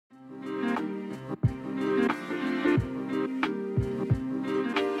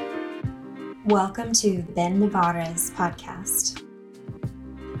Welcome to Ben Navarez podcast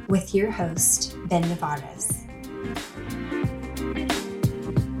with your host, Ben Navarez.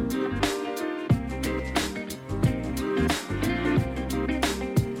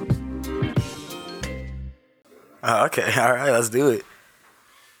 Okay, all right, let's do it.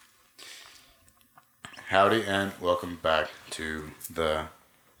 Howdy and welcome back to the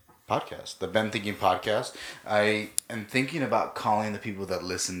podcast, the Ben Thinking Podcast. I am thinking about calling the people that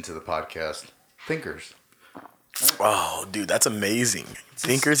listen to the podcast thinkers. Oh, dude, that's amazing.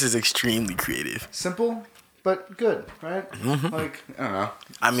 Thinkers is extremely creative. Simple, but good, right? Mm-hmm. Like, I don't know.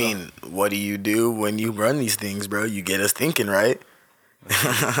 I mean, what do you do when you run these things, bro? You get us thinking, right?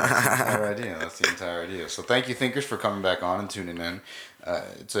 That's the entire idea. So thank you, thinkers, for coming back on and tuning in.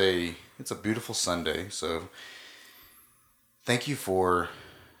 It's a beautiful Sunday, so thank you for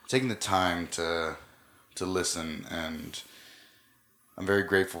taking the time to listen, and I'm very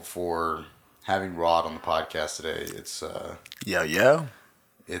grateful for having Rod on the podcast today. It's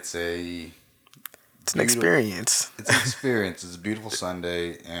It's an experience. It's an experience. It's a beautiful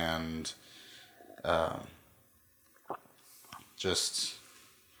Sunday, and just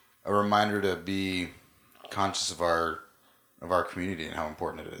a reminder to be conscious of our community and how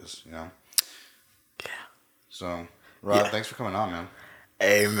important it is, you know? Yeah. So, Rod, thanks for coming on, man.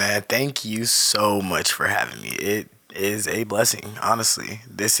 Hey, man, thank you so much for having me. It is a blessing, honestly.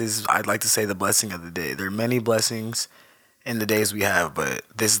 I'd like to say, the blessing of the day. There are many blessings in the days we have, but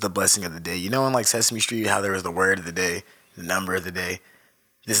this is the blessing of the day. You know, in like Sesame Street, how there was the word of the day, the number of the day.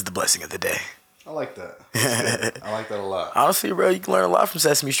 This is the blessing of the day. I like that. I like that a lot. Honestly, bro, you can learn a lot from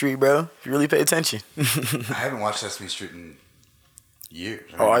Sesame Street, bro, if you really pay attention. I haven't watched Sesame Street in years.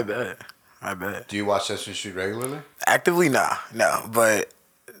 Right? Oh, I bet. Do you watch Sesame Street regularly? Actively, no. But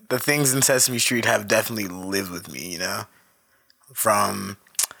the things in Sesame Street have definitely lived with me, you know? From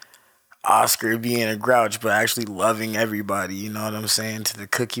Oscar being a grouch, but actually loving everybody, you know what I'm saying? To the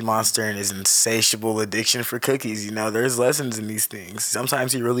Cookie Monster and his insatiable addiction for cookies, you know? There's lessons in these things.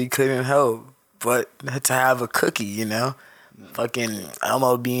 Sometimes he really couldn't help but to have a cookie, you know? Fucking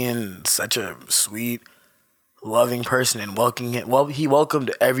Elmo being such a sweet, loving person and he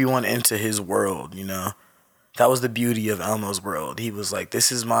welcomed everyone into his world, you know? That was the beauty of Elmo's world. He was like,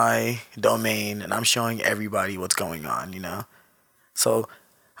 this is my domain, and I'm showing everybody what's going on, you know? So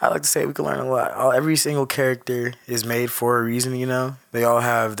I like to say we can learn a lot. Every single character is made for a reason, you know? They all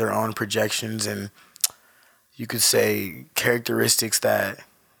have their own projections and, you could say, characteristics that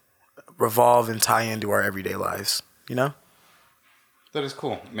revolve and tie into our everyday lives, you know? That is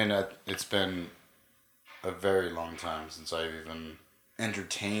cool. I mean, it's been a very long time since I've even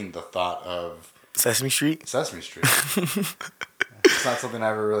entertained the thought of Sesame Street. It's not something I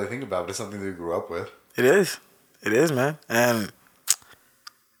ever really think about, but it's something that we grew up with. It is, man. And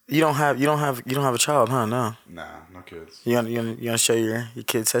you don't have a child, huh? No. Nah, no kids. You gonna show your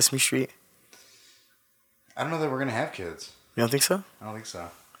kid Sesame Street? I don't know that we're gonna have kids. You don't think so? I don't think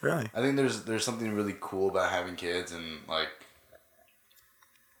so. Really? I think there's something really cool about having kids and like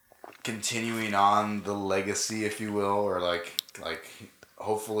continuing on the legacy, if you will, or like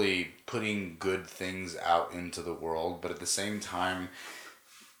hopefully putting good things out into the world, but at the same time,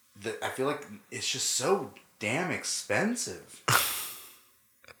 I feel like it's just so damn expensive.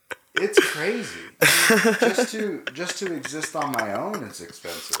 It's crazy. I mean, just to exist on my own, it's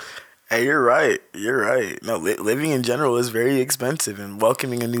expensive. Hey, you're right. No, living in general is very expensive, and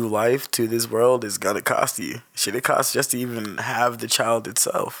welcoming a new life to this world is gonna cost you. Shit, it costs just to even have the child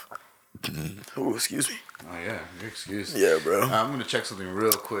itself. Oh, excuse me. Oh yeah, you're excused. Yeah, bro. I'm gonna check something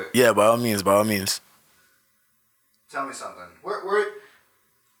real quick. Yeah, by all means. Tell me something. Where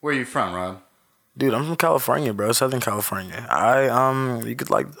are you from, Rod? Dude, I'm from California, bro. Southern California. I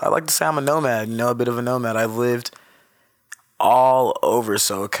like to say I'm a nomad. You know, a bit of a nomad. I've lived all over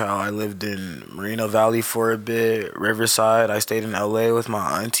SoCal. I lived in Moreno Valley for a bit, Riverside. I stayed in LA with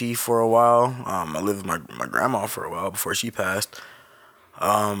my auntie for a while. I lived with my grandma for a while before she passed.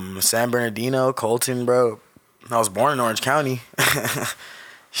 San Bernardino, Colton, bro. I was born in Orange County.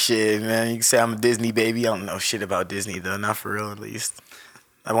 Shit, man. You can say I'm a Disney baby. I don't know shit about Disney, though. Not for real, at least.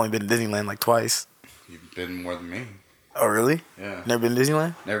 I've only been to Disneyland like twice. You've been more than me. Oh, really? Yeah. Never been to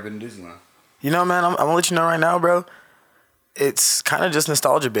Disneyland? Never been to Disneyland. You know, man, I'm going to let you know right now, bro. It's kind of just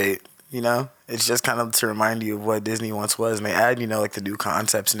nostalgia bait, you know? It's just kind of to remind you of what Disney once was. And they add, you know, like the new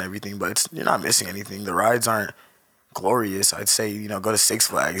concepts and everything, but you're not missing anything. The rides aren't glorious. I'd say, you know, go to Six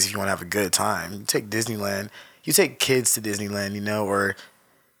Flags if you want to have a good time. You take Disneyland. You take kids to Disneyland, you know, or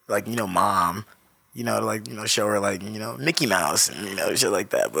like, you know, mom, you know, to like, you know, show her like, you know, Mickey Mouse and, you know, shit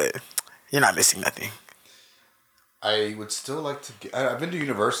like that. But you're not missing nothing. I would still like to I've been to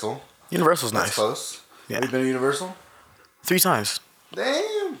Universal. Universal's nice. That's close. Yeah. Have you been to Universal? 3 times.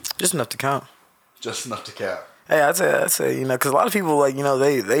 Damn. Just enough to count. Just enough to count. Hey, I'd say, you know, because a lot of people, like, you know,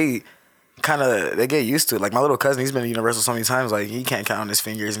 they kind of, they get used to it. Like, my little cousin, he's been to Universal so many times, like, he can't count on his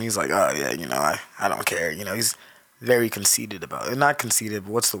fingers, and he's like, oh, yeah, you know, I don't care. You know, he's very conceited about it. Not conceited,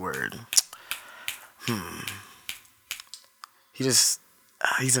 but what's the word? He's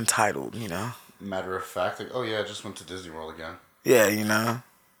entitled, you know? Matter of fact, like, oh, yeah, I just went to Disney World again. Yeah, you know?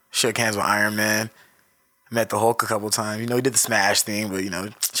 Shook hands with Iron Man. Met the Hulk a couple times. You know, he did the Smash thing, but, you know,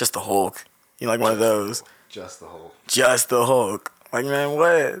 just the Hulk. You know, like one of those. Just the Hulk. Just the Hulk. Like, man,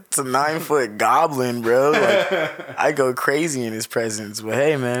 what? It's a 9-foot goblin, bro. Like, I go crazy in his presence. But,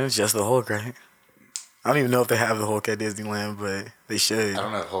 hey, man, it's just the Hulk, right? I don't even know if they have the Hulk at Disneyland, but they should. I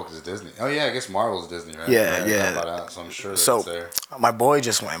don't know if Hulk is Disney. Oh, yeah, I guess Marvel's Disney, right? Yeah, right, yeah. About out, so I'm sure that So, it's there. my boy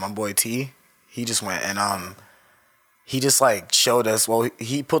just went. My boy T, he just went. And, he just, like, showed us, well,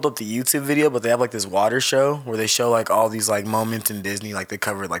 he pulled up the YouTube video, but they have, like, this water show where they show, like, all these, like, moments in Disney. Like, they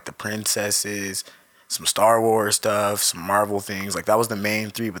covered, like, the princesses, some Star Wars stuff, some Marvel things. Like, that was the main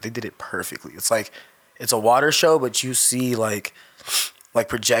 3, but they did it perfectly. It's, like, it's a water show, but you see, like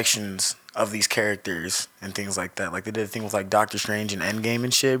projections of these characters and things like that. Like, they did a thing with, like, Doctor Strange and Endgame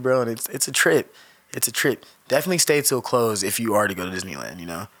and shit, bro, and it's a trip. It's a trip. Definitely stay till close if you are to go to Disneyland, you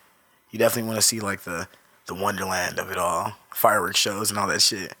know? You definitely want to see, like, the wonderland of it all, fireworks shows and all that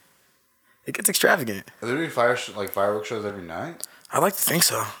shit. It gets extravagant. Are there doing fireworks shows every night? I like to think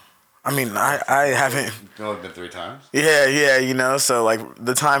so. I mean, I haven't. You've only been 3 times? Yeah, you know. So, like,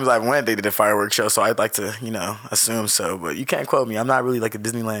 the times I went, they did a fireworks show. So I'd like to, you know, assume so. But you can't quote me. I'm not really like a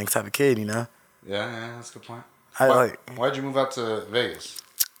Disneyland type of kid, you know. Yeah, that's a good point. Why'd you move out to Vegas?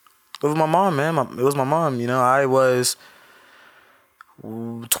 It was my mom, man. It was my mom. You know, I was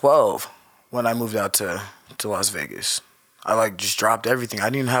 12 when I moved out to Las Vegas. I, like, just dropped everything. I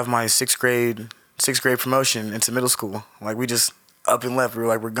didn't even have my sixth grade promotion into middle school. Like, we just up and left. We were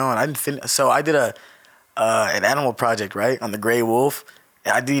like, we're going. I didn't finish. So I did an animal project, right, on the gray wolf.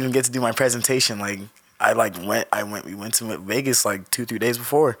 And I didn't even get to do my presentation. Like, we went to Vegas like 2-3 days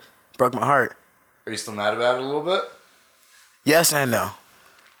before. Broke my heart. Are you still mad about it a little bit? Yes and no.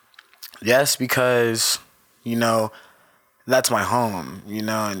 Yes, because, you know, that's my home, you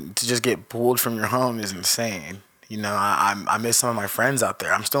know, and to just get pulled from your home is insane. You know, I miss some of my friends out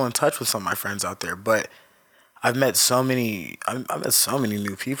there. I'm still in touch with some of my friends out there, but I've met so many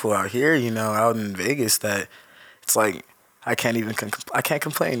new people out here, you know, out in Vegas that it's like I can't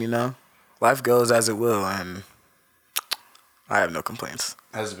complain, you know. Life goes as it will, and I have no complaints.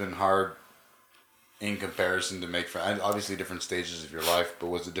 Has it been hard in comparison to make friends? Obviously, different stages of your life, but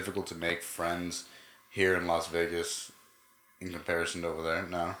was it difficult to make friends here in Las Vegas in comparison to over there?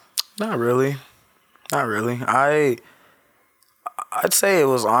 No. Not really. I'd say it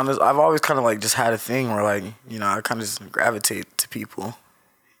was honest. I've always kind of like just had a thing where, like, you know, I kind of just gravitate to people.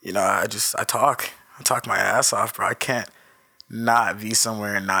 You know, I talk my ass off, bro. I can't not be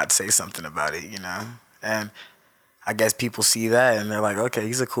somewhere and not say something about it, you know. And I guess people see that and they're like, okay,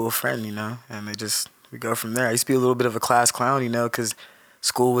 he's a cool friend, you know. And we go from there. I used to be a little bit of a class clown, you know, because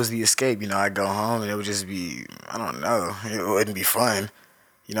school was the escape. You know, I'd go home and it would just be, I don't know, it wouldn't be fun.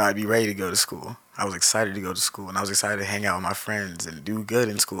 You know, I'd be ready to go to school. I was excited to go to school, and I was excited to hang out with my friends and do good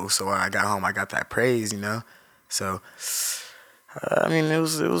in school. So when I got home, I got that praise, you know. So, I mean,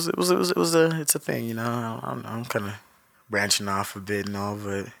 it's a thing, you know. I don't know, I'm kind of branching off a bit and all,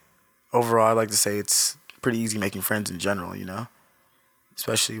 but overall, I like to say it's pretty easy making friends in general, you know.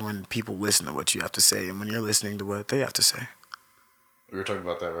 Especially when people listen to what you have to say and when you're listening to what they have to say. We were talking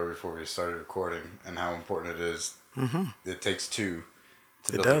about that right before we started recording and how important it is. Mm-hmm. It takes 2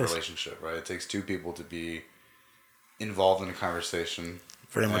 to build a relationship, right? It takes 2 people to be involved in a conversation.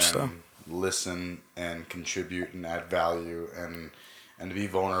 Very much so. Listen and contribute and add value and to be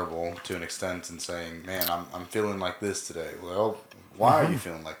vulnerable to an extent and saying, man, I'm feeling like this today. Well, why are you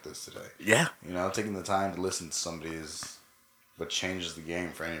feeling like this today? Yeah. You know, taking the time to listen to somebody is what changes the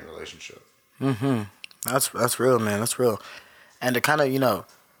game for any relationship. Mm-hmm. That's real, man. That's real. And to kind of, you know,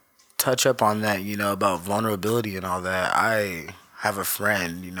 touch up on that, you know, about vulnerability and all that, I have a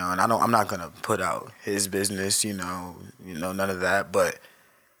friend, you know, and I'm not gonna put out his business, you know, none of that, but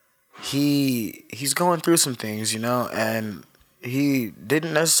he's going through some things, you know, and he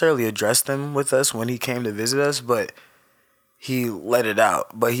didn't necessarily address them with us when he came to visit us, but he let it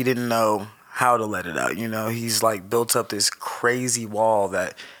out, but he didn't know how to let it out, you know. He's like built up this crazy wall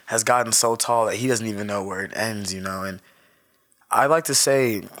that has gotten so tall that he doesn't even know where it ends, you know. And I like to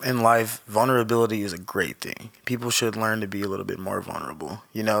say in life, vulnerability is a great thing. People should learn to be a little bit more vulnerable.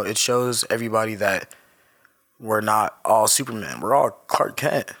 You know, it shows everybody that we're not all Superman. We're all Clark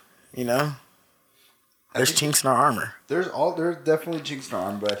Kent. you know? There's chinks in our armor. There's definitely chinks in our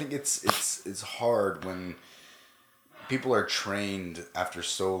armor, but I think it's hard when people are trained after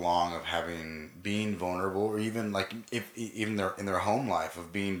so long of being vulnerable, or even like even in their home life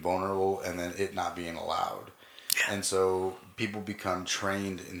of being vulnerable and then it not being allowed. Yeah. And so people become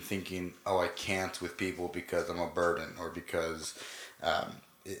trained in thinking, oh, I can't with people because I'm a burden, or because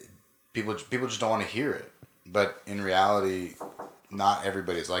people just don't want to hear it. But in reality, not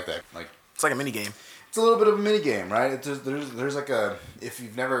everybody's like that. Like, it's like a mini game. It's a little bit of a mini game, right? There's like a, if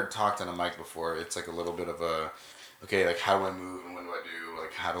you've never talked on a mic before, it's like a little bit of a, okay, like how do I move and what do I do?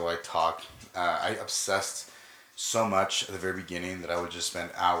 Like how do I talk? I obsessed so much at the very beginning that I would just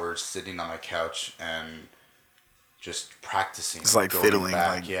spend hours sitting on my couch and just practicing. It's like fiddling.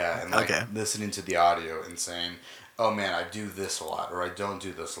 Back, and like listening to the audio and saying, oh man, I do this a lot, or I don't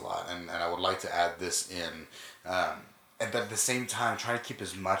do this a lot, and I would like to add this in. But at the same time, trying to keep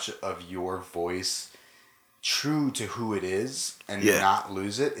as much of your voice true to who it is and not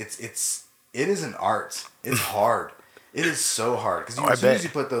lose it. It is an art. It's hard. It is so hard because as soon as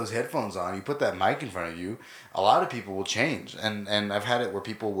you put those headphones on, you put that mic in front of you, a lot of people will change. And I've had it where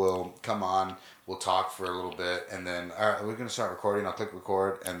people will come on, we'll talk for a little bit, and then, all right, we're going to start recording. I'll click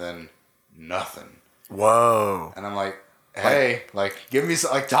record, and then nothing. Whoa. And I'm like, hey, like, give me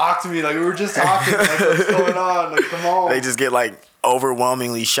some, like, talk to me. Like, we were just talking. Like, what's going on? Like, come on. They just get, like,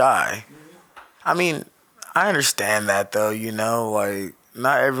 overwhelmingly shy. I mean, I understand that, though, you know, like,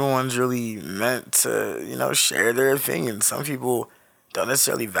 not everyone's really meant to, you know, share their opinion. Some people don't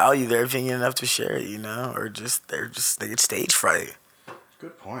necessarily value their opinion enough to share it, you know, or they get stage fright.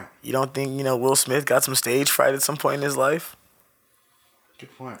 Good point. You don't think, you know, Will Smith got some stage fright at some point in his life?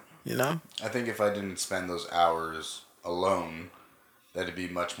 Good point. You know? I think if I didn't spend those hours alone, that'd be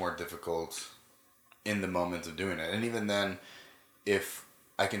much more difficult in the moment of doing it. And even then, if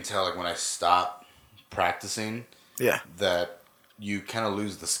I can tell, like, when I stop practicing, that you kind of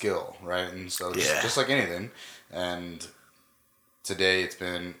lose the skill, right? And so just like anything. And today it's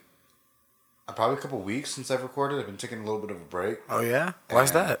been probably a couple weeks since I've recorded. I've been taking a little bit of a break. Oh yeah?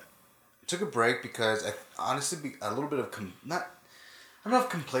 Why's that? I took a break because I honestly a little bit of I don't know if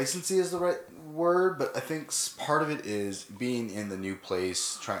complacency is the right word, but I think part of it is being in the new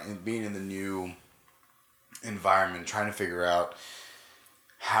place, being in the new environment, trying to figure out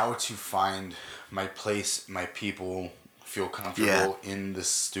how to find my place, my people, feel comfortable in the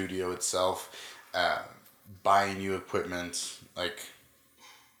studio itself, buying new equipment. Like,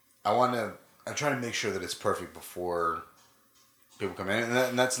 I'm trying to make sure that it's perfect before people come in.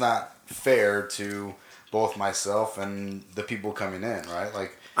 And that's not fair to both myself and the people coming in, right?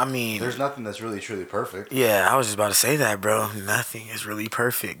 Like, I mean, there's nothing that's really, truly perfect. Yeah, I was just about to say that, bro. Nothing is really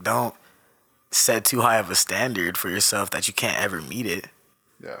perfect. Don't set too high of a standard for yourself that you can't ever meet it.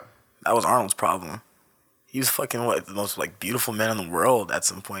 Yeah. That was Arnold's problem. He was fucking the most like beautiful man in the world at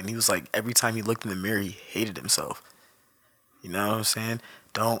some point. And he was like, every time he looked in the mirror, he hated himself. You know what I'm saying?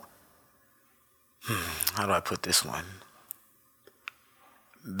 Don't. How do I put this one?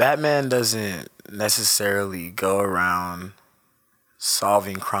 Batman doesn't necessarily go around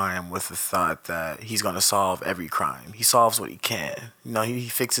solving crime with the thought that he's gonna solve every crime. He solves what he can. You know, he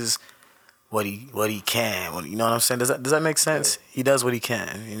fixes what he can. You know what I'm saying? Does that make sense? Yeah. He does what he can,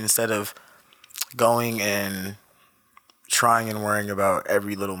 and instead of going and trying and worrying about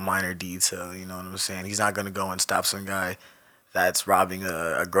every little minor detail. You know what I'm saying? He's not gonna go and stop some guy that's robbing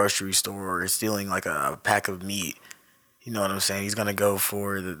a grocery store or stealing like a pack of meat. You know what I'm saying? He's gonna go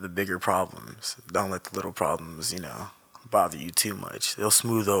for the bigger problems. Don't let the little problems, you know, bother you too much. They'll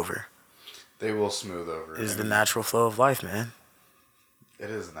smooth over. They will smooth over. It's the natural flow of life, man. It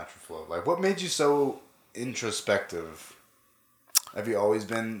is the natural flow of life. What made you so introspective? Have you always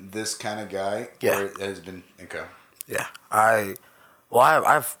been this kind of guy? Yeah. Or it has been, okay. Yeah. I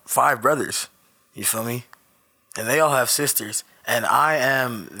have 5 brothers. You feel me? And they all have sisters. And I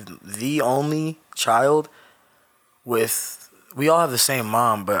am the only child we all have the same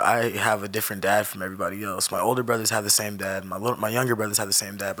mom, but I have a different dad from everybody else. My older brothers have the same dad. My younger brothers have the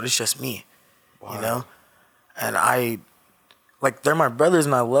same dad, but it's just me. Wow. You know? And they're my brothers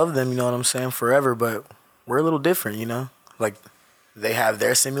and I love them, you know what I'm saying, forever, but we're a little different, you know? Like, they have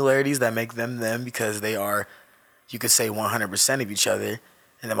their similarities that make them because they are, you could say, 100% of each other.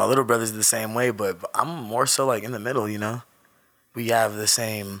 And then my little brother's the same way, but I'm more so like in the middle, you know? We have the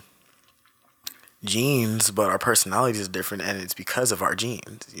same genes, but our personalities are different, and it's because of our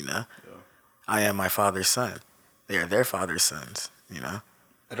genes, you know? Yeah. I am my father's son. They are their father's sons, you know?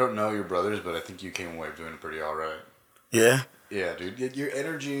 I don't know your brothers, but I think you came away doing pretty all right. Yeah? Yeah, dude. Your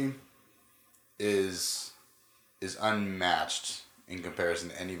energy is unmatched in comparison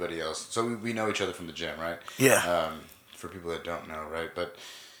to anybody else. So we know each other from the gym, right? Yeah. For people that don't know, right? But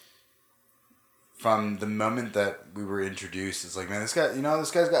from the moment that we were introduced, it's like, man, this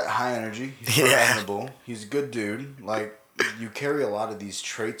guy's got high energy. He's personable. He's a good dude. Like, you carry a lot of these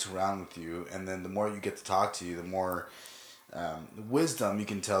traits around with you, and then the more you get to talk to you, the more wisdom you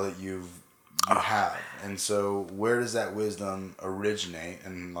can tell that you have. And so where does that wisdom originate?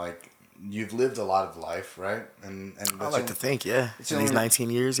 And like, you've lived a lot of life, right? And I like to think, yeah. In these 19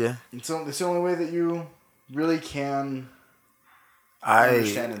 years, yeah. It's the only way that you really can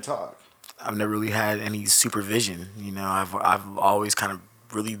understand and talk. I've never really had any supervision. You know, I've always kind of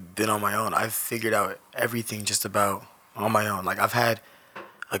really been on my own. I've figured out everything just about on my own. Like, I've had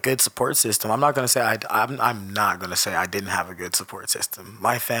a good support system. I'm not gonna say I'm not gonna say I didn't have a good support system.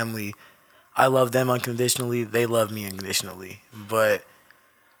 My family, I love them unconditionally. They love me unconditionally. But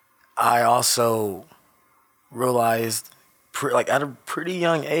I also realized, like, at a pretty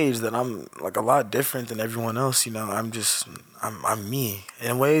young age that I'm like a lot different than everyone else. You know, I'm me.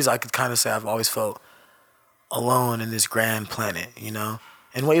 In ways, I could kind of say I've always felt alone in this grand planet. You know,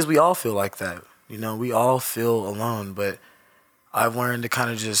 in ways we all feel like that. You know, we all feel alone, but I've learned to kind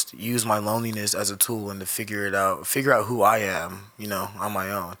of just use my loneliness as a tool and to figure out who I am, you know, on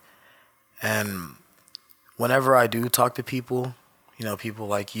my own. And whenever I do talk to people, you know, people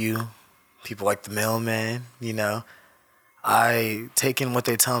like you, people like the mailman, you know, I take in what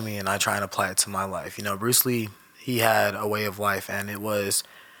they tell me and I try and apply it to my life. You know, Bruce Lee, he had a way of life, and it was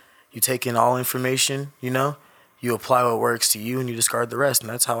you take in all information, you know, you apply what works to you and you discard the rest. And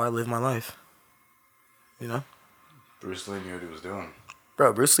that's how I live my life. You know? Bruce Lee knew what he was doing.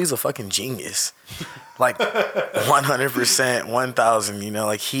 Bro, Bruce Lee's a fucking genius. Like, 100%, 1,000, you know?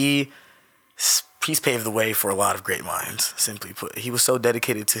 Like, he's paved the way for a lot of great minds, simply put. He was so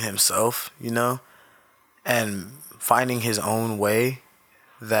dedicated to himself, you know? And finding his own way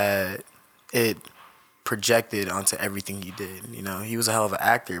that it projected onto everything he did, you know? He was a hell of an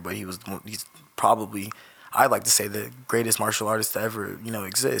actor, but he's probably, I'd like to say, the greatest martial artist to ever, you know,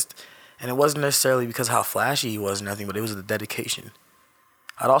 exist. And it wasn't necessarily because how flashy he was or nothing, but it was the dedication.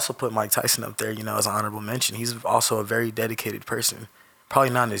 I'd also put Mike Tyson up there, you know, as an honorable mention. He's also a very dedicated person.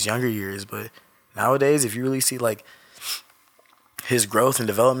 Probably not in his younger years, but nowadays, if you really see, like, his growth and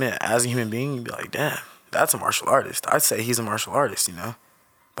development as a human being, you'd be like, damn, that's a martial artist. I'd say he's a martial artist, you know.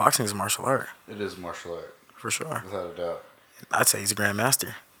 Boxing is a martial art. It is martial art. For sure. Without a doubt. I'd say he's a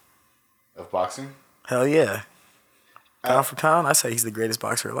grandmaster. Of boxing? Hell yeah. Pound for pound, I'd say he's the greatest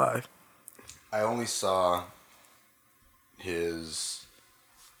boxer alive. I only saw his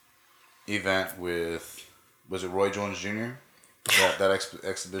event with, was it Roy Jones Jr.? That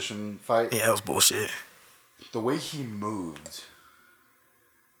exhibition fight? Yeah, that was bullshit. The way he moved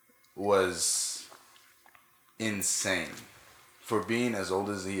was insane. For being as old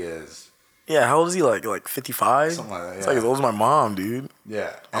as he is. Yeah, how old is he? Like 55? Something like that, yeah. It's like as old as my mom, dude.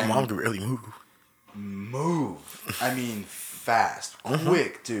 Yeah. My mom can barely move. I mean, fast,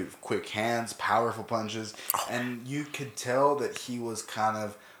 quick, dude. Quick hands, powerful punches. And you could tell that he was kind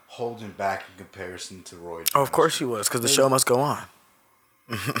of holding back in comparison to Roy Jones. Oh, of course he was, because the show must go on.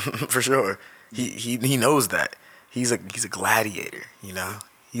 For sure. He knows that. He's a gladiator, you know?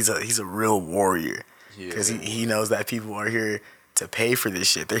 He's a real warrior. Because he knows that people are here to pay for this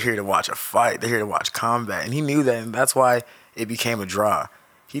shit. They're here to watch a fight. They're here to watch combat. And he knew that, and that's why it became a draw.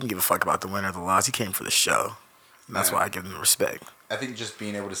 He didn't give a fuck about the winner or the loss. He came for the show. And that's why I give him respect. I think just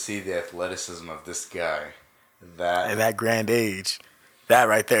being able to see the athleticism of this guy, that... At that grand age, that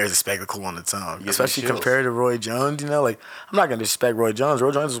right there is a spectacle on its own. Especially compared to Roy Jones, you know? Like, I'm not going to disrespect Roy Jones.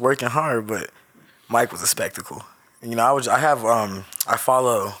 Roy Jones was working hard, but Mike was a spectacle. And, you know, I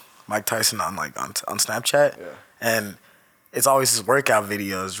follow Mike Tyson on Snapchat. Yeah. And it's always his workout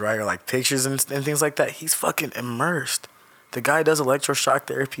videos, right? Or like pictures and things like that. He's fucking immersed. The guy does electroshock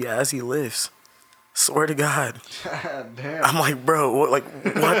therapy as he lifts. Swear to God. Damn. I'm like, bro, what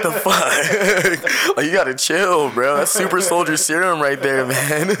the fuck? Like, you gotta chill, bro. That's super soldier serum right there,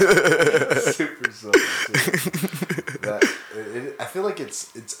 man. Super soldier serum. I feel like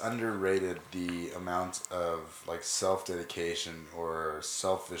it's underrated, the amount of like self-dedication or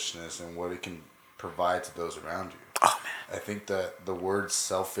selfishness and what it can provide to those around you. Oh, man. I think that the word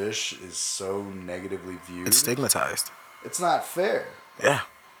selfish is so negatively viewed. It's stigmatized. It's not fair. Yeah,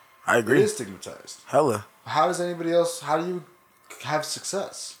 I agree. It is stigmatized. Hella. How do you have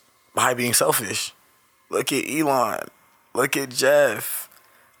success? By being selfish. Look at Elon. Look at Jeff.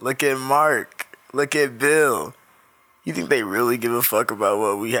 Look at Mark. Look at Bill. You think they really give a fuck about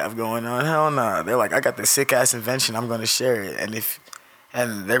what we have going on? Hell no. They're like, I got this sick ass invention, I'm gonna share it.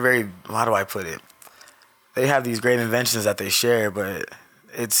 And they're very, how do I put it? they have these great inventions that they share, but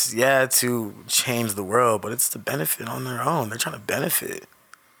it's, to change the world, but it's to benefit on their own. They're trying to benefit.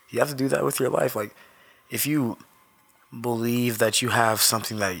 You have to do that with your life. Like, if you believe that you have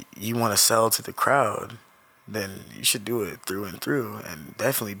something that you want to sell to the crowd, then you should do it through and through, and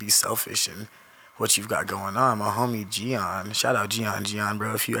definitely be selfish in what you've got going on. My homie Gian, shout out Gian,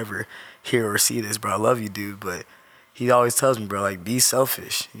 bro, if you ever hear or see this, bro, I love you, dude, but he always tells me, bro, like, be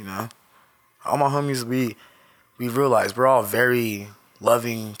selfish, you know? All my homies, we realize we're all very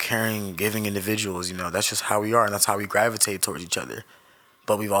loving, caring, giving individuals, you know? That's just how we are, and that's how we gravitate towards each other.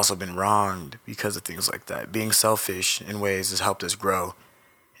 But we've also been wronged because of things like that. Being selfish in ways has helped us grow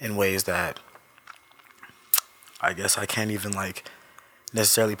in ways that I guess I can't even, like,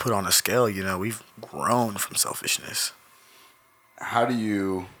 necessarily put on a scale, you know? We've grown from selfishness. How do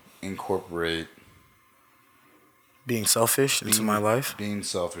you incorporate being selfish into my life? Being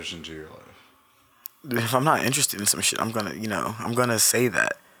selfish into your life. If I'm not interested in some shit, I'm gonna say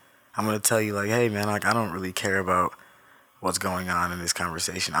that. I'm gonna tell you, like, hey, man, like, I don't really care about what's going on in this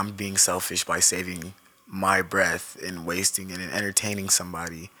conversation. I'm being selfish by saving my breath and wasting it and entertaining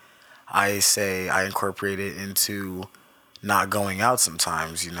somebody. I say I incorporate it into not going out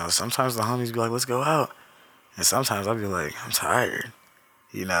sometimes, you know. Sometimes the homies be like, let's go out. And sometimes I'll be like, I'm tired.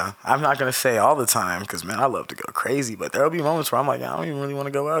 You know, I'm not going to say all the time because, man, I love to go crazy. But there will be moments where I'm like, I don't even really want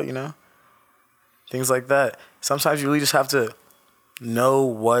to go out, you know. Things like that. Sometimes you really just have to know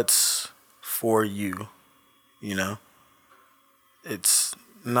what's for you, you know. It's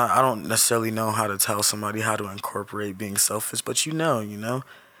not, I don't necessarily know how to tell somebody how to incorporate being selfish, but you know.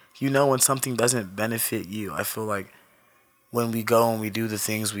 You know when something doesn't benefit you. I feel like when we go and we do the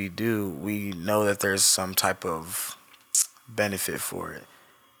things we do, we know that there's some type of benefit for it.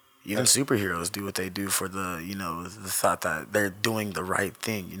 Even superheroes do what they do for the, you know, the thought that they're doing the right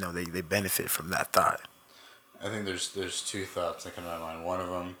thing. You know, they benefit from that thought. I think there's two thoughts that come to my mind. One of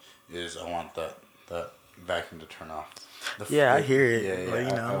them is I want that vacuum to turn off. I hear it. Yeah. But,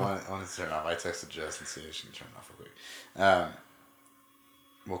 you know. I want it to turn off. I texted Jess and see if she can turn it off real quick.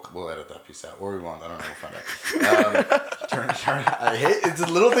 We'll edit that piece out, or we won't. I don't know. We'll find out. Turn. I hate it's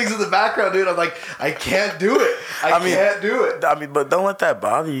the little things in the background, dude. I'm like, I can't do it. I can't do it. I mean, but don't let that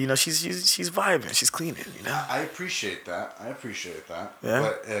bother you. You know, she's vibing. She's cleaning. You know. I appreciate that. Yeah.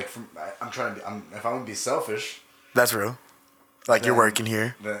 But if I'm gonna be selfish. That's real. Like, you're working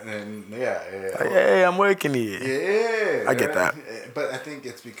here. Then yeah. Like, hey, I'm working here. Yeah. I get that. But I think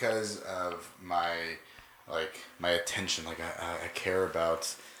it's because of my attention. Like, I care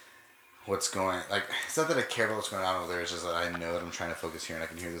about what's going, like, it's not that I care about what's going on over there, it's just that I know that I'm trying to focus here and I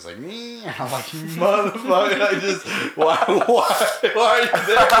can hear this, like, me, and I'm like, motherfucker, why are you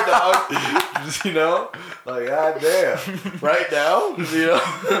there, dog? Just, you know, like, goddamn, right now, you know,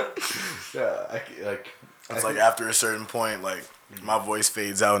 yeah, it's like after a certain point, like, my voice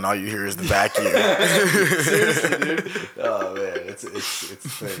fades out and all you hear is the vacuum. Seriously, dude. Oh man, it's a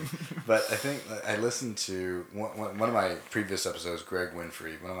thing. But I think I listened to one of my previous episodes, Greg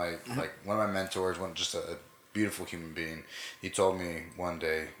Winfrey, one of my mentors, just a beautiful human being. He told me one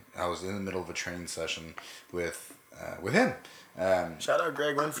day, I was in the middle of a training session with him. Shout out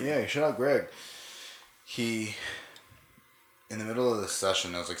Greg Winfrey. Yeah, shout out Greg. In the middle of the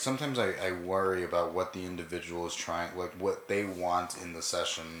session, I was like, sometimes I worry about what the individual is trying, like what they want in the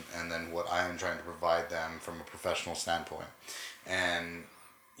session, and then what I am trying to provide them from a professional standpoint. And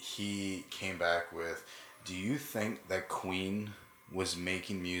he came back with, do you think that Queen was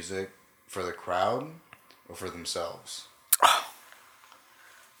making music for the crowd or for themselves? Oh,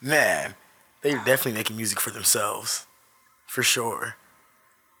 man, they're definitely making music for themselves, for sure.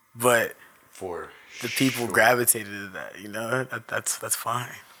 But the people gravitated to that, you know. That's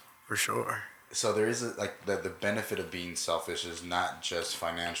fine, for sure. So there is the benefit of being selfish is not just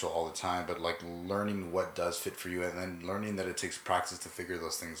financial all the time, but like learning what does fit for you, and then learning that it takes practice to figure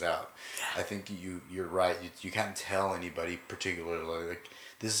those things out. Yeah. I think you're right. You can't tell anybody particularly like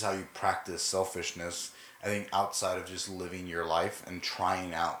this is how you practice selfishness. I think outside of just living your life and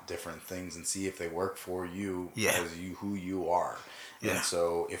trying out different things and see if they work for you as who you are. Yeah. And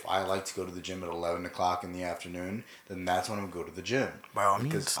so if I like to go to the gym at 11 o'clock in the afternoon, then that's when I'm going to go to the gym. By all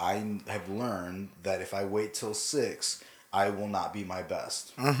means. Because I have learned that if I wait till 6, I will not be my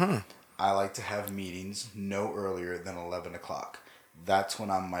best. Mm-hmm. I like to have meetings no earlier than 11 o'clock. That's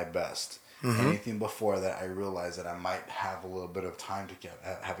when I'm my best. Mm-hmm. Anything before that, I realize that I might have a little bit of time to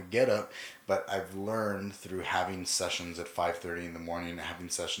have a get up, but I've learned through having sessions at 5:30 in the morning and having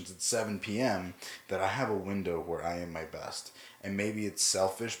sessions at 7 p.m. that I have a window where I am my best. And maybe it's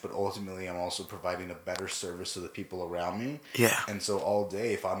selfish, but ultimately I'm also providing a better service to the people around me. Yeah. And so all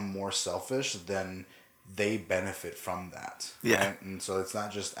day, if I'm more selfish, then they benefit from that. Yeah. Right? And so it's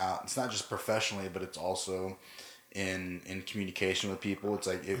not just professionally, but it's also in communication with people. It's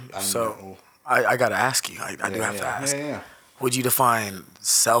like, I gotta ask you. I do have to ask. Yeah. Would you define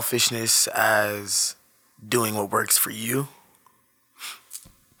selfishness as doing what works for you?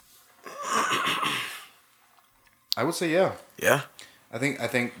 I would say yeah. Yeah. I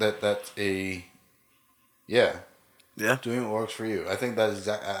think that's a yeah. Yeah. Doing what works for you. I think that's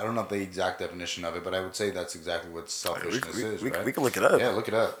exact. I don't know the exact definition of it, but I would say that's exactly what selfishness is. Right? We can look it up. Yeah, look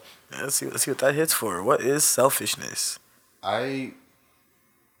it up. Yeah, let's see what that hits for. What is selfishness? I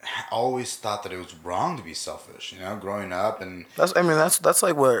always thought that it was wrong to be selfish. Growing up, and That's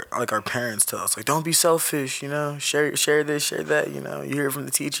like what like our parents tell us. Like, don't be selfish. Share this, share that. You hear it from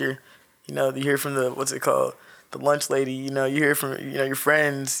the teacher. You hear it from the what's it called, the lunch lady. You hear it from your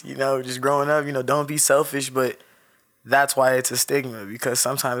friends. Just growing up. Don't be selfish, but. That's why it's a stigma, because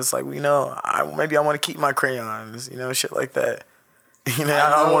sometimes it's like, maybe I want to keep my crayons, shit like that. I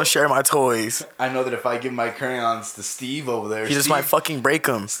don't want to share my toys. I know that if I give my crayons to Steve over there, he just might fucking break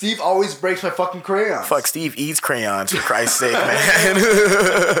them. Steve always breaks my fucking crayons. Fuck, Steve eats crayons, for Christ's sake, man.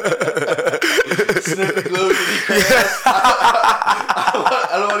 Sniffing glue, eat crayons. I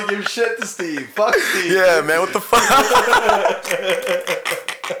don't want to give shit to Steve. Fuck Steve. Yeah, man, what the fuck?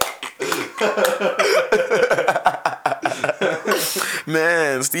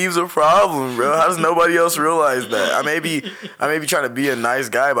 Man, Steve's a problem, bro. How does nobody else realize that? I may be trying to be a nice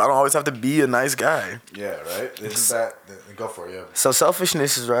guy, but I don't always have to be a nice guy. Yeah, right? Isn't that... Go for it, yeah. So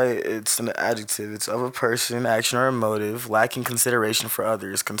selfishness is right. It's an adjective. It's of a person, action, or a motive, lacking consideration for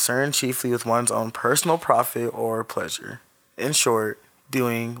others, concerned chiefly with one's own personal profit or pleasure. In short,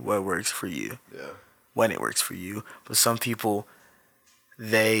 doing what works for you. Yeah. When it works for you. But some people,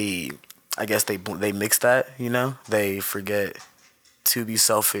 I guess they mix that, They forget to be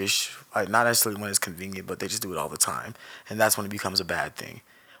selfish, like not necessarily when it's convenient, but they just do it all the time. And that's when it becomes a bad thing,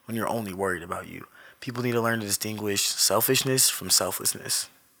 when you're only worried about you. People need to learn to distinguish selfishness from selflessness,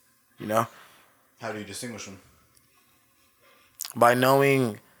 How do you distinguish them? By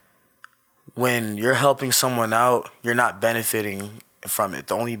knowing when you're helping someone out, you're not benefiting from it.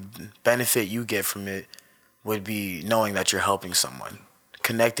 The only benefit you get from it would be knowing that you're helping someone.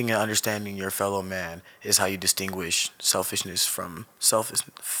 Connecting and understanding your fellow man is how you distinguish selfishness from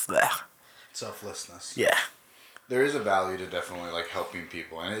Selflessness. Yeah. There is a value to definitely like helping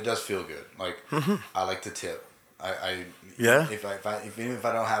people, and it does feel good. Like I like to tip. Yeah. Even if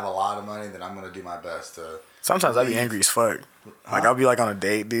I don't have a lot of money, then I'm gonna do my best to. Sometimes I'd be angry as fuck. Like I'll be like on a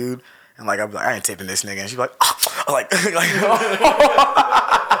date, dude, and like I'll be like, I ain't tipping this nigga, and she's like,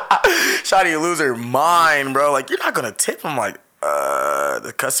 Shawty, you lose her mind, bro. Like, you're not gonna tip him. Like,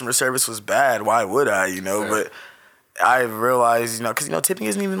 the customer service was bad. Why would I? Fair. But I realized, because tipping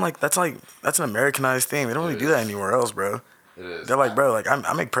isn't even that's an Americanized thing. They don't really do that anywhere else, bro. It is. They're like, bro, like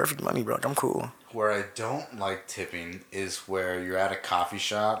I make perfect money, bro. Like, I'm cool. Where I don't like tipping is where you're at a coffee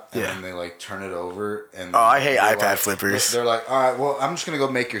shop and then they like turn it over and I hate iPad flippers. They're like, all right, well, I'm just gonna go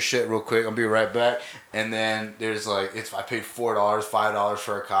make your shit real quick. I'll be right back. And then there's like, I paid $4, $5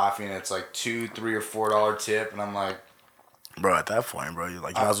 for a coffee, and it's like $2, $3, or $4 tip, and I'm like, bro, at that point, bro, you're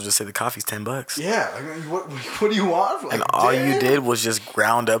like, you might as well just say the coffee's $10. Yeah, I mean, what do you want? Like, and all you did was just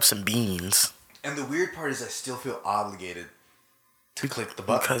ground up some beans. And the weird part is I still feel obligated to click the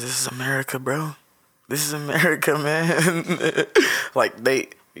button. Because this is America, bro. This is America, man.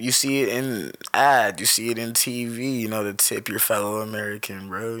 Like, you see it in ads, you see it in TV, to tip your fellow American,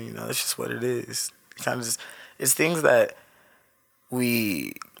 bro. That's just what it is. It's things that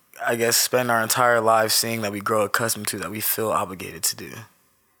we, I guess, spend our entire lives seeing, that we grow accustomed to, that we feel obligated to do.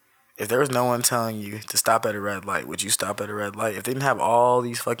 If there was no one telling you to stop at a red light, would you stop at a red light? If they didn't have all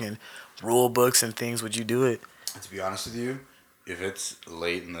these fucking rule books and things, would you do it? To be honest with you, if it's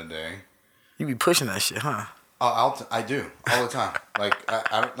late in the day, you be pushing that shit, huh? I do all the time. Like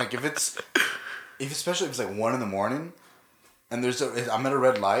I don't like especially if it's like 1 a.m. and I'm at a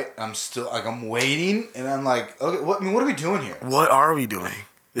red light and I'm still like I'm waiting and I'm like, okay, what are we doing here? What are we doing?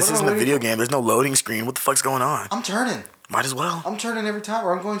 This isn't a video game. There's no loading screen. What the fuck's going on? I'm turning. Might as well. I'm turning every time,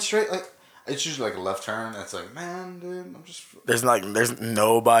 or I'm going straight. Like it's usually like a left turn. It's like, man, dude, I'm just. There's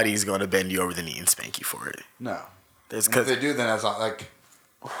nobody's gonna bend you over the knee and spank you for it. No. If they do, then it's not like.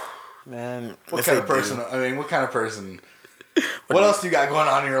 Man, what kind of person? I mean, what kind of person? What else do you got going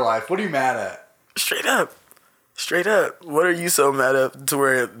on in your life? What are you mad at? Straight up. What are you so mad at to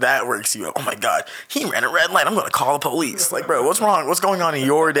where that works you up? Oh my God, he ran a red light. I'm gonna call the police. Like, bro, what's wrong? What's going on in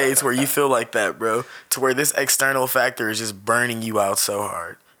your day to where you feel like that, bro? To where this external factor is just burning you out so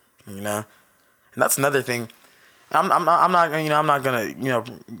hard, And that's another thing. I'm not gonna,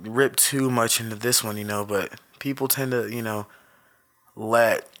 rip too much into this one, but people tend to,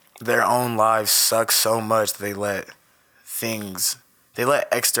 let their own lives suck so much that they let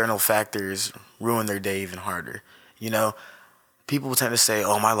external factors ruin their day even harder. People tend to say,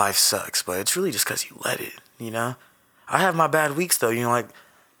 "Oh, my life sucks," but it's really just because you let it. I have my bad weeks though. Like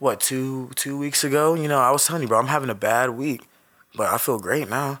what 2 weeks ago, I was telling you, bro, I'm having a bad week, but I feel great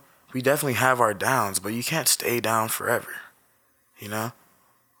now. We definitely have our downs, but you can't stay down forever. It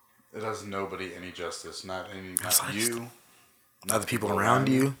does nobody any justice. Not like you, not the people around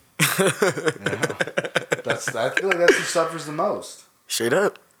you. I feel like that's who suffers the most. Straight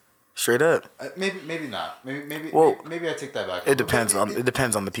up. Maybe not. Maybe I take that back. It depends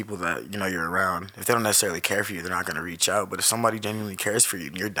on the people that you're around. If they don't necessarily care for you, they're not gonna reach out. But if somebody genuinely cares for you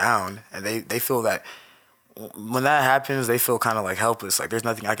and you're down, and they feel that when that happens, they feel kind of like helpless. Like there's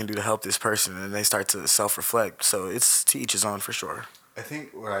nothing I can do to help this person, and they start to self-reflect. So it's to each his own for sure. I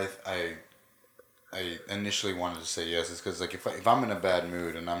think where I initially wanted to say yes is because like if I'm in a bad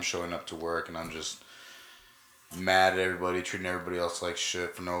mood and I'm showing up to work and I'm just mad at everybody, treating everybody else like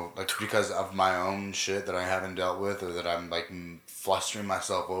shit because of my own shit that I haven't dealt with, or that I'm like flustering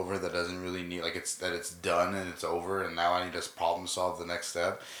myself over that doesn't really need, like it's done and it's over and now I need to problem solve the next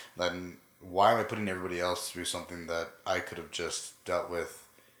step, then why am I putting everybody else through something that I could have just dealt with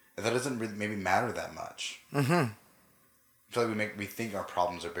that doesn't really maybe matter that much? Mm-hmm. I feel like we think our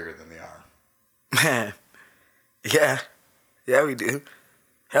problems are bigger than they are. Man, yeah, we do.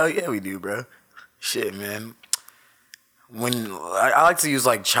 Hell yeah, we do, bro. Shit, man. When I like to use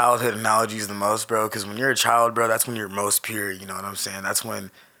like childhood analogies the most, bro, because when you're a child, bro, that's when you're most pure. You know what I'm saying? That's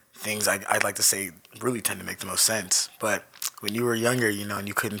when things I'd like to say really tend to make the most sense. But when you were younger, and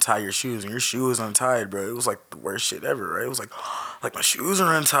you couldn't tie your shoes, and your shoe was untied, bro, it was like the worst shit ever, right? It was like my shoes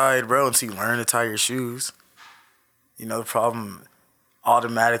are untied, bro, until you learn to tie your shoes. The problem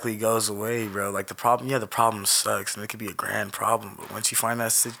automatically goes away, bro. Like the problem sucks, and it could be a grand problem, but once you find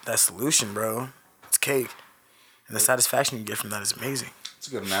that solution, bro, it's cake. And the satisfaction you get from that is amazing. It's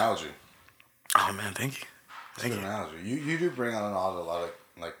a good analogy. Oh man, thank you. It's a good analogy. You do bring on a lot of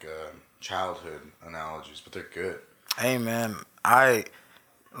like childhood analogies, but they're good. Hey man, I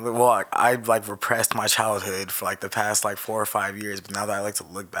like repressed my childhood for like the past like 4 or 5 years, but now that I like to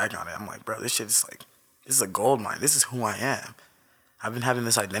look back on it, I'm like, bro, this is a gold mine. This is who I am. I've been having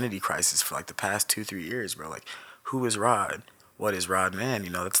this identity crisis for like the past 2-3 years, bro. Like, who is Rod? What is Rod Man?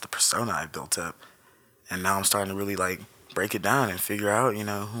 That's the persona I've built up. And now I'm starting to really like break it down and figure out,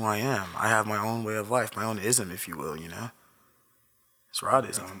 who I am. I have my own way of life, my own ism, if you will, It's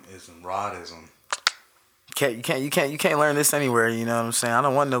Rodism. Rodism. You can't learn this anywhere, you know what I'm saying? I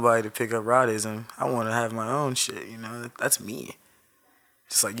don't want nobody to pick up Rodism. I want to have my own shit, That's me.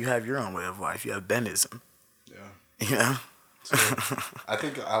 Just like you have your own way of life. You have Benism. Yeah. So,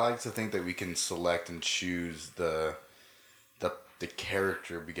 I like to think that we can select and choose the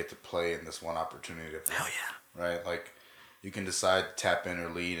character we get to play in this one opportunity. Hell yeah. Right? Like, you can decide to tap in or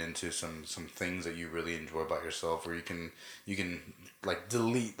lean into some things that you really enjoy about yourself, or you can like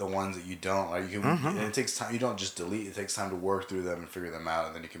delete the ones that you don't. Like, and it takes time. You don't just delete. It takes time to work through them and figure them out,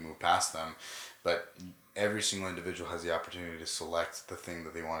 and then you can move past them. But every single individual has the opportunity to select the thing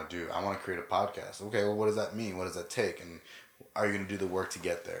that they want to do. I want to create a podcast. Okay, well, what does that mean? What does that take? And are you going to do the work to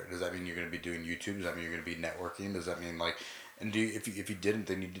get there? Does that mean you're going to be doing YouTube? Does that mean you're going to be networking? Does that mean like... And if you didn't,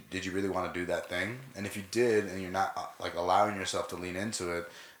 then did you really want to do that thing? And if you did, and you're not like allowing yourself to lean into it,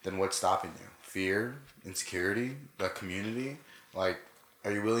 then what's stopping you? Fear, insecurity, the community. Like,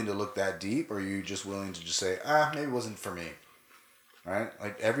 are you willing to look that deep, or are you just willing to just say, maybe it wasn't for me, right?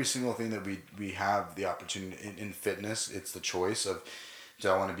 Like every single thing that we have the opportunity in fitness, it's the choice of, do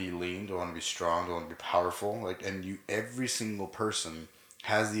I want to be lean? Do I want to be strong? Do I want to be powerful? Like, and every single person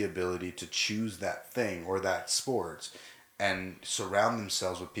has the ability to choose that thing or that sport, and surround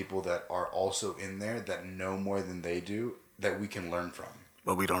themselves with people that are also in there that know more than they do, that we can learn from.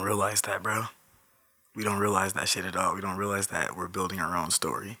 But we don't realize that, bro. We don't realize that shit at all. We don't realize that we're building our own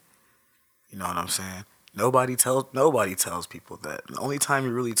story. You know what I'm saying? Nobody tells people that. The only time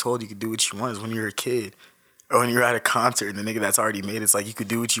you're really told you could do what you want is when you're a kid. Or when you're at a concert and the nigga that's already made it's like you could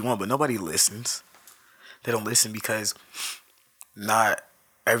do what you want, but nobody listens. They don't listen because not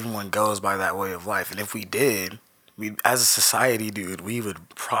everyone goes by that way of life. And if we did... as a society, dude, we would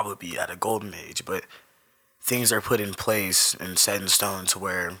probably be at a golden age, but things are put in place and set in stone to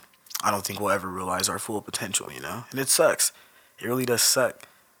where I don't think we'll ever realize our full potential, And it sucks. It really does suck.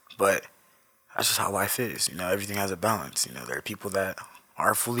 But that's just how life is, Everything has a balance, There are people that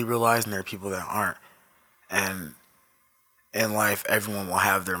are fully realized and there are people that aren't. And in life, everyone will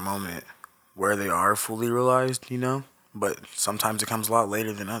have their moment where they are fully realized, you know, but sometimes it comes a lot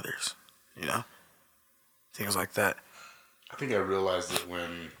later than others, you know, things like that. I think I realized it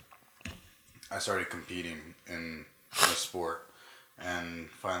when I started competing in a sport, and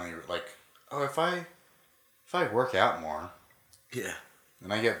finally, like, oh, if I work out more, Yeah.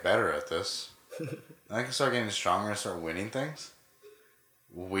 and I get better at this, and I can start getting stronger and start winning things.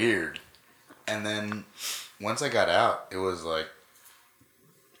 Weird. And then once I got out, it was like,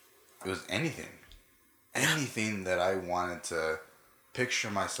 it was anything that I wanted to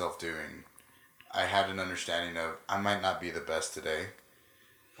picture myself doing. I had an understanding of I might not be the best today,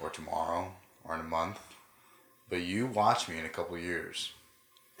 or tomorrow, or in a month, but you watch me in a couple of years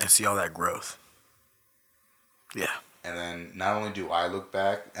And see all that growth. Yeah. and then not only do I look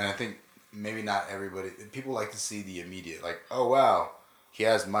back, and I think maybe not everybody, people like to see the immediate, like, oh wow, he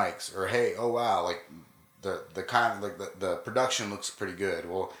has mics, or hey, oh wow, like the kind of, like the production looks pretty good.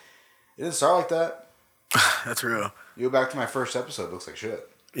 Well, it didn't start like that. That's real. You go back to my first episode, it looks like shit.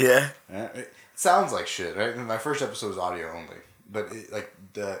 Yeah. Yeah? It sounds like shit, right? My first episode was audio only, but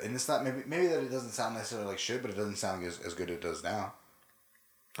and it's not, maybe that it doesn't sound necessarily like shit, but it doesn't sound as good as it does now.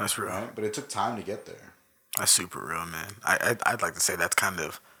 That's real. Right? But it took time to get there. That's super real, man. I'd like to say that's kind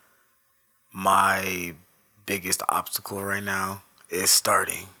of my biggest obstacle right now is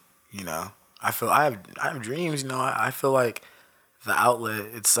starting, you know. I have dreams, you know. I feel like the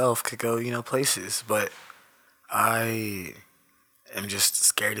outlet itself could go, you know, places, but I am just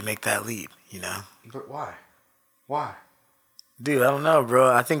scared to make that leap, you know. But why? Why? Dude, I don't know,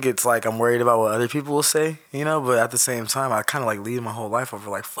 bro. I think it's like I'm worried about what other people will say, you know, but at the same time, I kind of like lead my whole life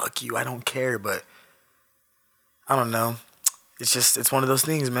over like, fuck you, I don't care, but I don't know. It's one of those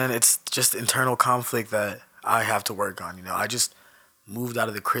things, man. It's just internal conflict that I have to work on, you know. I just moved out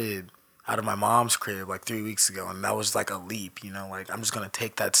of my mom's crib like 3 weeks ago, and that was like a leap, you know. Like, I'm just going to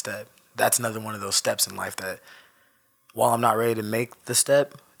take that step. That's another one of those steps in life that while I'm not ready to make the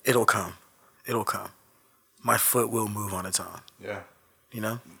step, it'll come. It'll come. My foot will move on its own. Yeah. You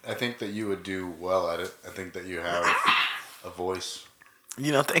know? I think that you would do well at it. I think that you have a voice.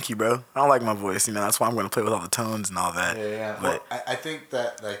 You know, thank you, bro. I don't like my voice. You know, that's why I'm going to play with all the tones and all that. Yeah. But well, I think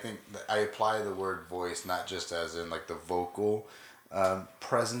that I apply the word voice not just as in like the vocal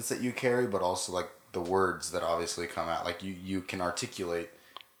presence that you carry, but also like the words that obviously come out. Like you can articulate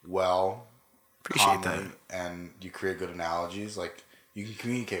well, appreciate calmly, that. and you create good analogies. Like you can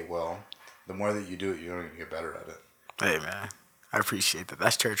communicate well. The more that you do it, you're going to get better at it. Hey, man. I appreciate that.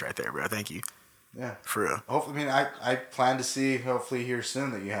 That's church right there, bro. Thank you. Yeah. For real. Hopefully, I plan to see, hopefully here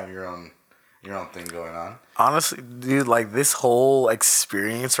soon, that you have your own thing going on. Honestly, dude, like this whole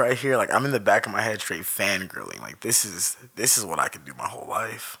experience right here, like I'm in the back of my head straight fangirling. Like this is what I could do my whole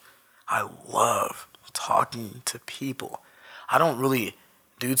life. I love talking to people. I don't really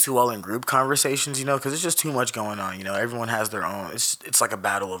do too well in group conversations, you know, because it's just too much going on. You know, everyone has their own. It's like a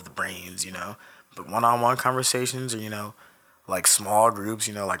battle of the brains, you know. But one-on-one conversations, or you know, like small groups,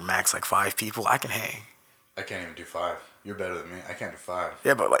 you know, like max like 5 people, I can hang. I can't even do 5. You're better than me. I can't do 5.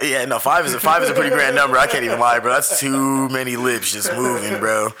 Yeah, but like, yeah, no, 5 is a pretty grand number. I can't even lie, bro. That's too many lips just moving,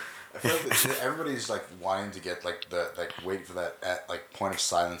 bro. I feel like everybody's like wanting to get like wait for that like point of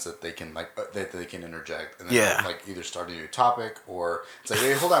silence that they can that they can interject, and then like either start a new topic, or it's like,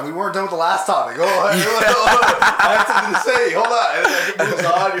 hey, hold on, we weren't done with the last topic. Hold on. I have something to say. Hold on, and then it moves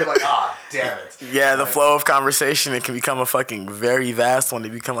on. You're like, damn it. Yeah, the flow of conversation, it can become a fucking very vast one.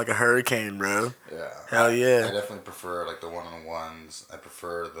 It become like a hurricane, bro. Yeah. Hell yeah. I definitely prefer like the one-on-ones. I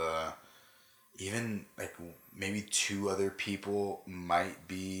prefer even like maybe 2 other people might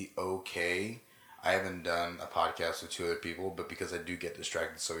be okay. I haven't done a podcast with 2 other people, but because I do get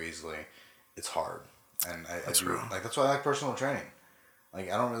distracted so easily, it's hard. And that's real. Like that's why I like personal training.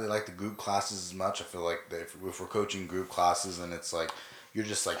 Like I don't really like the group classes as much. I feel like that if we're coaching group classes, and it's like you're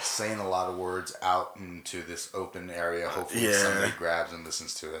just like saying a lot of words out into this open area. Hopefully somebody grabs and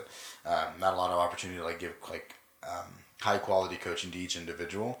listens to it. Not a lot of opportunity to like give like high quality coaching to each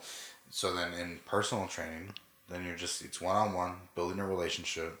individual. So then in personal training, then it's one-on-one, building a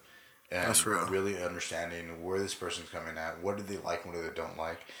relationship, and really understanding where this person's coming at, what do they like, what do they don't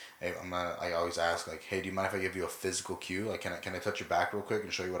like. Hey, I always ask like, hey, do you mind if I give you a physical cue? Like, can I touch your back real quick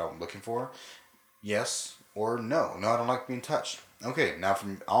and show you what I'm looking for? Yes or no. No, I don't like being touched. Okay, now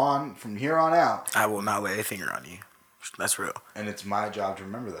from here on out, I will not lay a finger on you. That's real. And it's my job to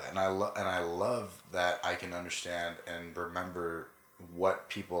remember that, and I love that I can understand and remember what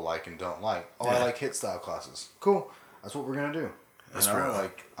people like and don't like. Oh, yeah. I like HIIT style classes. Cool. That's what we're gonna do. That's you know, real.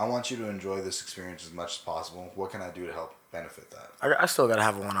 like I want you to enjoy this experience as much as possible. What can I do to help benefit that? I still gotta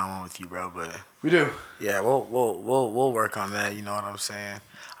have a one-on-one with you, bro. But We do. yeah, we'll work on that. You know what I'm saying?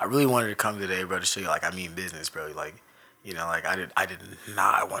 I really wanted to come today, bro, to show you like I mean business, bro. Like, you know, like I did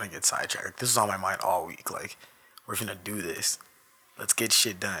not want to get sidetracked. This is on my mind all week. Like, we're gonna do this. Let's get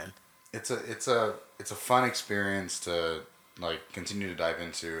shit done. It's a fun experience to like continue to dive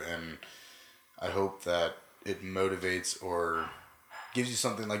into, and I hope that it motivates or gives you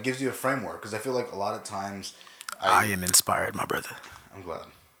something, like gives you a framework, because I feel like a lot of times I am inspired, my brother. I'm glad.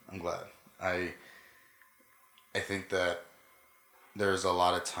 I think that there's a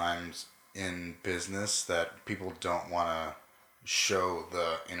lot of times in business that people don't want to show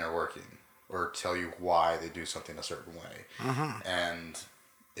the inner working or tell you why they do something a certain way. Mm-hmm. And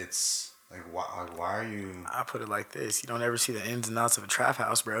it's like, why are you... I put it like this. You don't ever see the ins and outs of a trap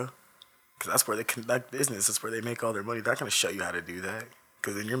house, bro. Because that's where they conduct business. That's where they make all their money. They're not going to show you how to do that.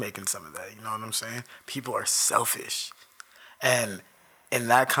 Because then you're making some of that. You know what I'm saying? People are selfish. And in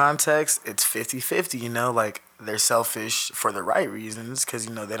that context, it's 50-50, you know? Like, they're selfish for the right reasons because,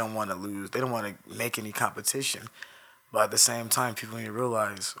 you know, they don't want to lose. They don't want to make any competition. But at the same time, people need to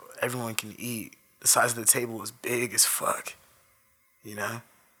realize everyone can eat. The size of the table is big as fuck. You know?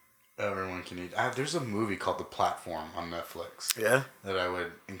 Everyone can eat. There's a movie called The Platform on Netflix. Yeah? That I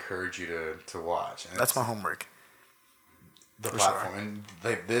would encourage you to watch. And that's my homework. The For Platform. sure. And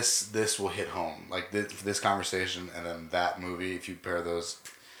like this will hit home. Like this conversation and then that movie, if you pair those,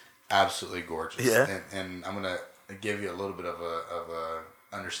 absolutely gorgeous. Yeah. And I'm going to give you a little bit of a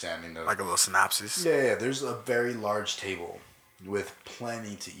understanding of... Like a little synopsis. Yeah. There's a very large table with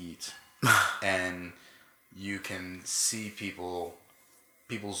plenty to eat. And you can see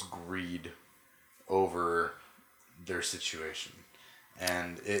people's greed over their situation,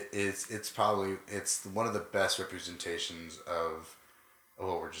 and it's one of the best representations of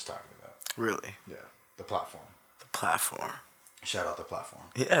what we're just talking about. Really? Yeah, The Platform. The Platform. Shout out The Platform.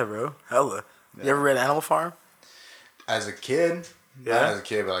 Yeah, bro. Hella. Yeah. You ever read Animal Farm? As a kid, Yeah. not as a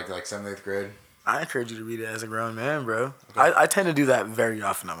kid, but like 7th, 8th grade. I encourage you to read it as a grown man, bro. Okay. I tend to do that very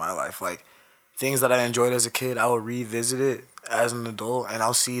often in my life. Like, things that I enjoyed as a kid, I will revisit it as an adult, and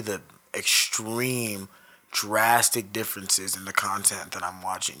I'll see the extreme, drastic differences in the content that I'm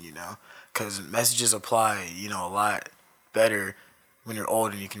watching, you know? Because messages apply, you know, a lot better when you're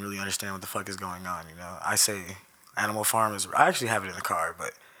old and you can really understand what the fuck is going on, you know? I say Animal Farm is... I actually have it in the car,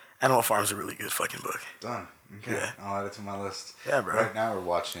 but Animal Farm is a really good fucking book. Done. Okay. Yeah. I'll add it to my list. Yeah, bro. Right now we're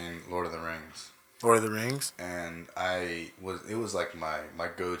watching Lord of the Rings. Lord of the Rings? And it was like my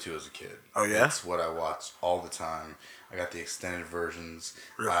go-to as a kid. Oh, yeah? That's what I watched all the time. I got the extended versions.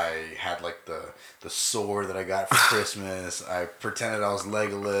 Really? I had like the sword that I got for Christmas. I pretended I was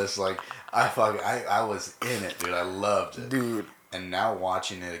Legolas. Like I was in it, dude. I loved it, Dude. And now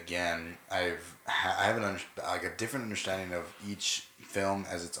watching it again, I have a different understanding of each film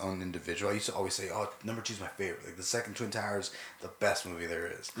as its own individual. I used to always say, "Oh, number 2 is my favorite. Like the second Twin Towers, the best movie there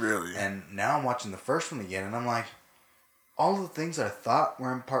is." Really? And now I'm watching the first one again, and I'm like, all the things that I thought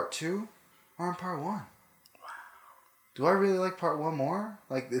were in part 2 are in part 1. Wow. Do I really like part 1 more?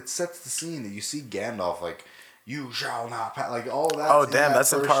 Like it sets the scene that you see Gandalf like, "You shall not pass," like all that. Oh, damn,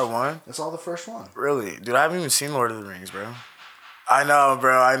 that's in part 1? That's all the first one. Really? Dude, I haven't even seen Lord of the Rings, bro. I know,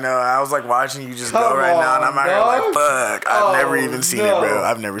 bro. I know. I was like watching you just Come go right now, and I'm on, out here like, fuck. I've never Oh, even seen it, bro.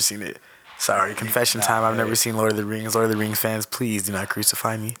 I've never seen it. Sorry, confession time. I've never seen Lord of the Rings. Lord of the Rings fans, please do not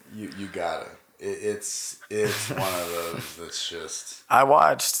crucify me. You gotta. It's one of those that's just... I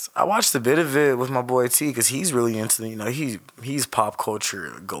watched a bit of it with my boy T because he's really into, you know, he's pop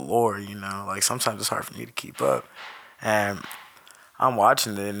culture galore, you know. Like sometimes it's hard for me to keep up, and I'm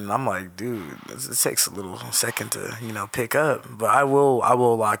watching it and I'm like, dude, it takes a little second to, you know, pick up, but I will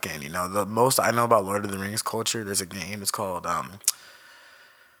lock in. You know, the most I know about Lord of the Rings culture, there's a game. It's called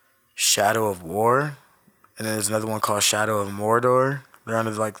Shadow of War, and then there's another one called Shadow of Mordor. They're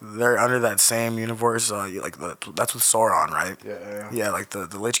under that same universe. That's with Sauron, right? Yeah. Yeah, like the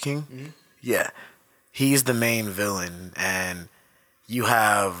Lich King. Mm-hmm. Yeah, he's the main villain, and you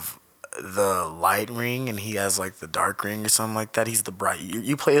have the light ring, and he has like the dark ring or something like that. He's the bright.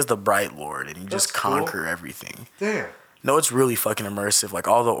 You play as the bright lord, and you just conquer everything. Damn. No, it's really fucking immersive. Like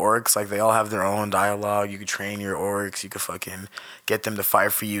all the orcs, like they all have their own dialogue. You could train your orcs. You could fucking get them to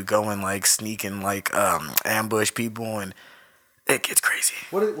fight for you. Go and like sneak and like ambush people, and it gets crazy.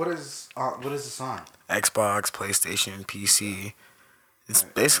 What is this on? Xbox, PlayStation, PC. It's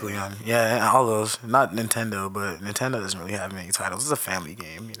basically on all those. Not Nintendo, but Nintendo doesn't really have many titles. It's a family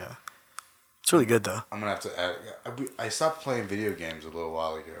game, you know. It's really good though. I'm gonna have to add. I stopped playing video games a little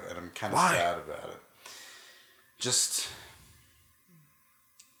while ago, and I'm kind of sad about it. Just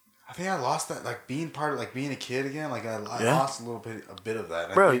I think I lost that, like being part of, like being a kid again. Like I lost a bit of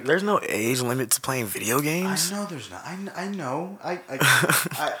that. Bro, there's no age limit to playing video games. I know there's not. I know. I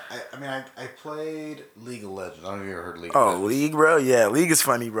mean, I played League of Legends. I don't know if you ever heard League of Legends. Oh, League, bro? Yeah, League is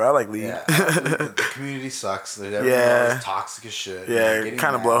funny, bro. I like League. Yeah, the community sucks. Everyone's toxic as shit. Yeah,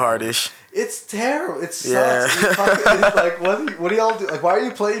 kind of blowhardish. It's terrible. It sucks. It's like, what do y'all do? Like, why are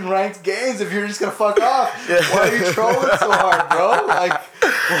you playing ranked games if you're just gonna fuck off? Yeah. Why are you trolling so hard, bro? Like,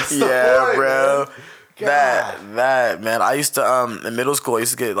 what's the point, bro? Man? That man, I used to in middle school I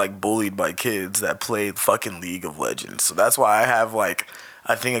used to get like bullied by kids that played fucking League of Legends. So that's why I have like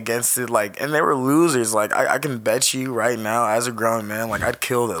a thing against it. Like, and they were losers. Like, I can bet you right now, as a grown man, like I'd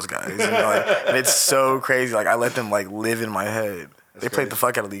kill those guys. You know? Like, and it's so crazy. Like, I let them like live in my head. They played the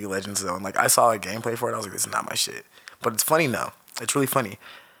fuck out of League of Legends though. And like I saw a gameplay for it, I was like, this is not my shit. But it's funny now. It's really funny.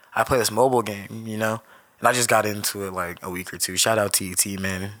 I play this mobile game, you know? And I just got into it like a week or two. Shout out to TET,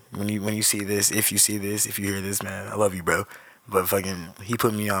 man. When you see this, if you see this, if you hear this, man, I love you, bro. But fucking, he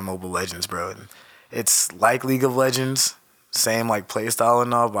put me on Mobile Legends, bro. And it's like League of Legends, same like play style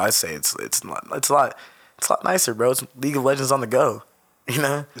and all, but I say it's a lot nicer, bro. It's League of Legends on the go, you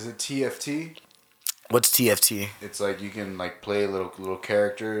know? Is it TFT? What's TFT? It's like you can like play little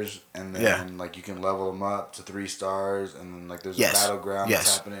characters, and then like you can level them up to 3 stars, and then like there's a battleground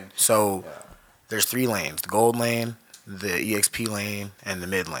that's happening. So there's 3 lanes: the gold lane, the EXP lane, and the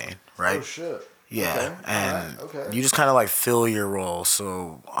mid lane. Right? Oh shit. Yeah, okay. And you just kind of like fill your role.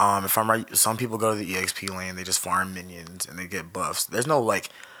 So if I'm right, some people go to the EXP lane, they just farm minions and they get buffs. There's no like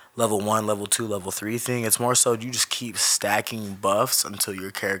level 1, level 2, level 3 thing. It's more so you just keep stacking buffs until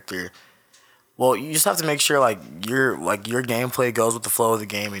your character. Well, you just have to make sure like your gameplay goes with the flow of the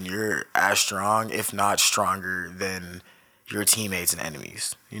game, and you're as strong, if not stronger, than your teammates and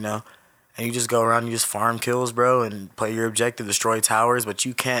enemies. You know, and you just go around, you just farm kills, bro, and play your objective, destroy towers. But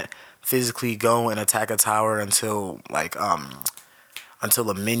you can't physically go and attack a tower until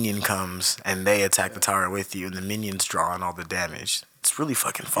a minion comes and they attack the tower with you, and the minions draw on all the damage. It's really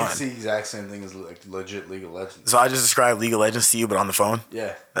fucking fun. It's the exact same thing as like legit League of Legends. So I just described League of Legends to you, but on the phone?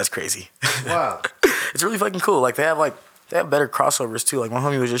 Yeah. That's crazy. Wow. It's really fucking cool. Like they have better crossovers too. Like my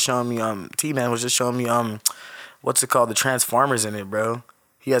homie was just showing me T-Man was just showing me what's it called? The Transformers in it, bro.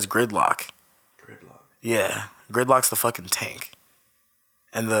 He has Gridlock. Gridlock. Yeah. Gridlock's the fucking tank.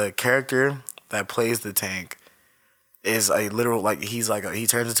 And the character that plays the tank is a literal like he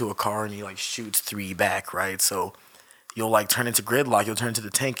turns into a car and he like shoots 3 back, right? So you'll like turn into Gridlock, you'll turn into the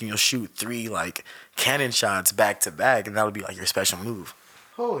tank, and you'll shoot 3 like cannon shots back to back, and that'll be like your special move.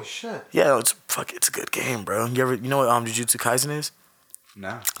 Holy shit! Yeah, it's a good game, bro. You know what Jujutsu Kaisen is?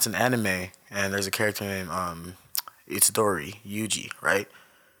 No. It's an anime, and there's a character named Itadori Yuji, right?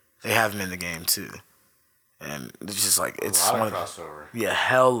 They have him in the game too, and it's just like it's a lot of crossover. Yeah,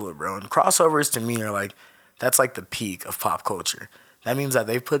 hella, bro. And crossovers to me are like that's like the peak of pop culture. That means that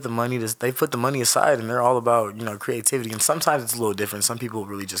they put the money aside, and they're all about, you know, creativity. And sometimes it's a little different. Some people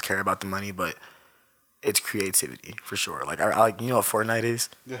really just care about the money, but it's creativity for sure. Like I like, you know what Fortnite is?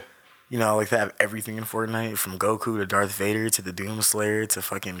 Yeah. You know, like they have everything in Fortnite, from Goku to Darth Vader to the Doomslayer to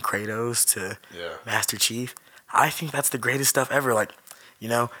fucking Kratos to Master Chief. I think that's the greatest stuff ever. Like, you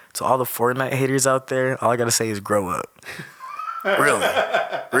know, to all the Fortnite haters out there, all I gotta say is grow up.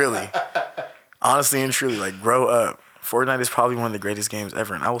 Really. Honestly and truly, like grow up. Fortnite is probably one of the greatest games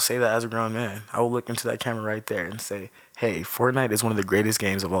ever, and I will say that as a grown man. I will look into that camera right there and say, hey, Fortnite is one of the greatest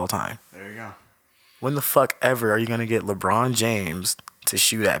games of all time. There you go. When the fuck ever are you going to get LeBron James to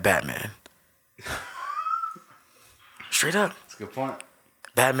shoot at Batman? Straight up. That's a good point.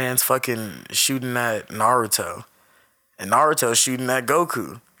 Batman's fucking shooting at Naruto, and Naruto's shooting at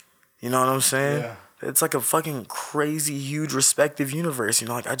Goku. You know what I'm saying? Yeah. It's like a fucking crazy, huge, respective universe. You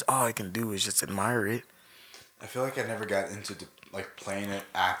know, like all I can do is just admire it. I feel like I never got into like playing it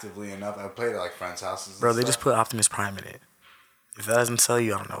actively enough. I played at like friends' houses. Bro, they just put Optimus Prime in it. If that doesn't tell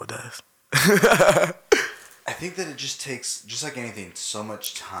you, I don't know what does. I think that it just takes, just like anything, so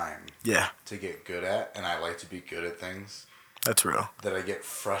much time. Yeah. To get good at, and I like to be good at things. That's real. That I get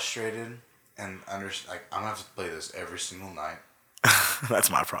frustrated and like I'm gonna have to play this every single night.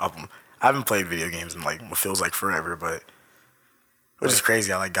 That's my problem. I haven't played video games in like what feels like forever, but. Which is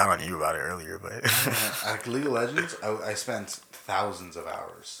crazy. I like got on you about it earlier, but like League of Legends, I spent thousands of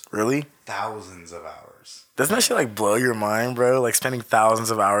hours. Really? Thousands of hours. Doesn't that shit like blow your mind, bro? Like spending thousands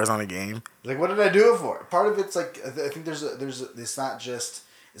of hours on a game. Like, what did I do it for? Part of it's like I think it's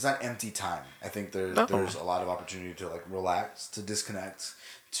not empty time. I think there's a lot of opportunity to like relax, to disconnect,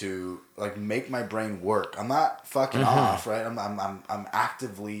 to like make my brain work. I'm not fucking off, right? I'm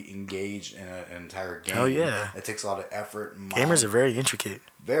actively engaged in an entire game. Oh yeah, it takes a lot of effort. Gamers are very intricate.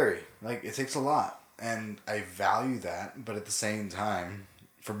 Very, like, it takes a lot, and I value that. But at the same time,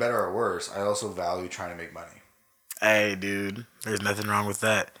 for better or worse, I also value trying to make money. Hey, dude, there's nothing wrong with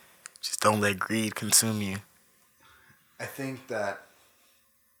that. Just don't let greed consume you. I think that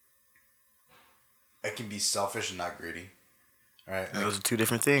I can be selfish and not greedy. Right? Like, those are two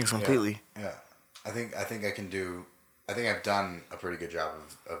different things completely. Yeah. I think I can do. I think I've done a pretty good job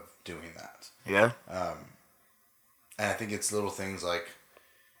of doing that. Yeah. And I think it's little things like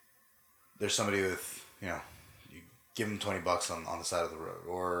there's somebody with, you give them $20 on the side of the road,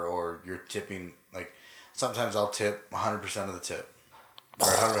 or you're tipping, like sometimes I'll tip 100% of the tip or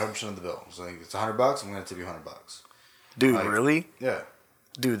 100% of the bill. So like, it's $100. I'm gonna tip you $100. Dude, like, really? Yeah.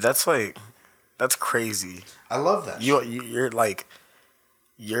 Dude, that's crazy. I love that. You're like,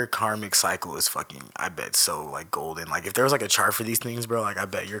 your karmic cycle is fucking, I bet, so like golden. Like if there was like a chart for these things, bro, like I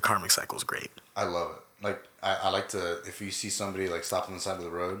bet your karmic cycle is great. I love it. Like I like to, if you see somebody like stop on the side of the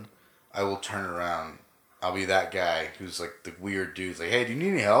road, I will turn around. I'll be that guy who's like the weird dude's like, hey, do you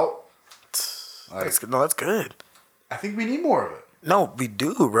need any help? Like, that's good. I think we need more of it. No, we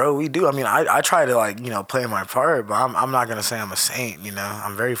do, bro. We do. I mean, I try to like, play my part, but I'm not gonna say I'm a saint.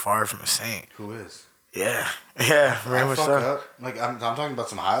 I'm very far from a saint. Who is? Yeah, very much so. Up. Like I'm talking about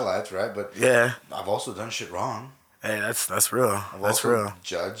some highlights, right? But yeah, I've also done shit wrong. Hey, that's real. I've real.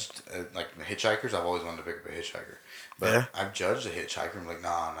 Judged like hitchhikers. I've always wanted to pick up a hitchhiker, but yeah. I've judged a hitchhiker. I'm like,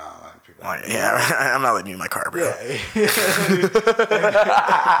 nah. People like, yeah, I'm not letting you in my car, bro. Yeah.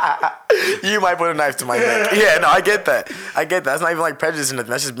 You might put a knife to my neck. Yeah, no, I get that. That's not even like prejudice or nothing.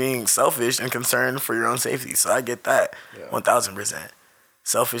 That's just being selfish and concerned for your own safety. So I get that, 1000%.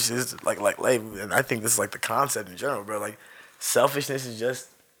 Selfish is like, and I think this is like the concept in general, bro. Like, selfishness is just.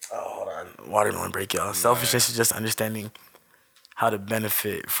 Oh, hold on. Watermelon break, y'all. Selfishness is just understanding how to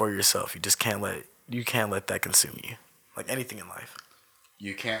benefit for yourself. You just can't let that consume you. Like anything in life.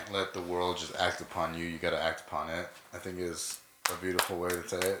 You can't let the world just act upon you. You got to act upon it. I think is a beautiful way to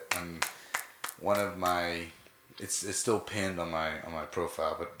say it. And one of my, it's still pinned on my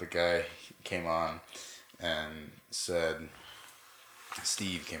profile, but the guy came on and said,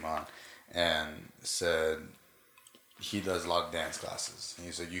 Steve came on and said, he does a lot of dance classes. And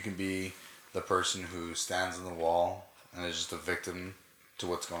he said, you can be the person who stands on the wall and is just a victim to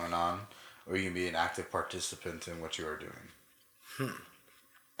what's going on, or you can be an active participant in what you are doing.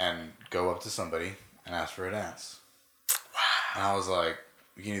 And go up to somebody and ask for a dance. Wow. And I was like,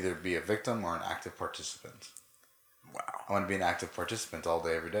 you can either be a victim or an active participant. Wow. I want to be an active participant all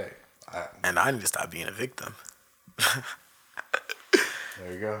day, every day. I need to stop being a victim.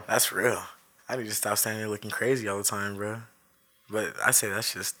 There you go. That's real. I need to stop standing there looking crazy all the time, bro. But I say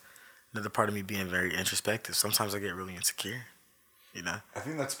that's just another part of me being very introspective. Sometimes I get really insecure, I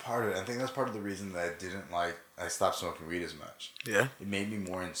think that's part of it. I think that's part of the reason that I stopped smoking weed as much. Yeah. It made me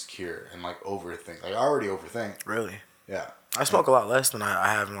more insecure and like overthink. Like I already overthink. Really? Yeah. I smoke a lot less than I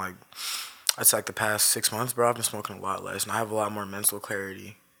have in I'd say the past 6 months, bro. I've been smoking a lot less and I have a lot more mental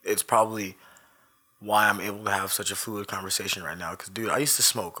clarity. It's probably why I'm able to have such a fluid conversation right now. Because, dude, I used to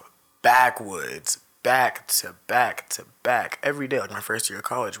smoke backwoods, back to back, every day, like my first year of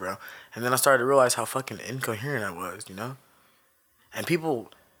college, bro. And then I started to realize how fucking incoherent I was, And people,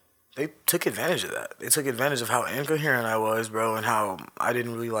 they took advantage of that. They took advantage of how incoherent I was, bro, and how I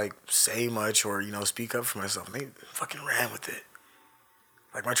didn't really, say much or, speak up for myself. And they fucking ran with it.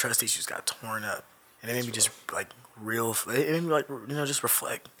 Like, my trust issues got torn up. And it made me just, it made me, just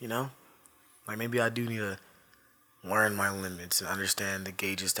reflect, Like, maybe I do need to learn my limits and understand the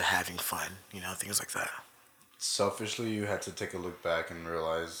gauges to having fun, things like that. Selfishly, you had to take a look back and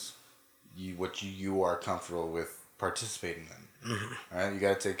realize what you are comfortable with participating in. Mm-hmm. Right? You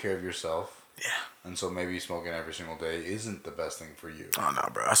got to take care of yourself. Yeah. And so maybe smoking every single day isn't the best thing for you. Oh, no,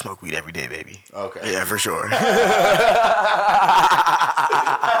 bro. I smoke weed every day, baby. Okay. Yeah, for sure.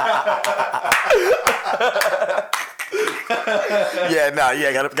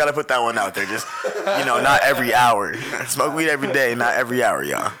 Gotta put that one out there. Just, not every hour. Smoke weed every day, not every hour,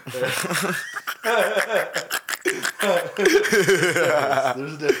 y'all. There's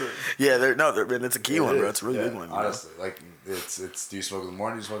a difference. Yeah, it's a key one, bro. It's a really big one. Honestly, it's do you smoke in the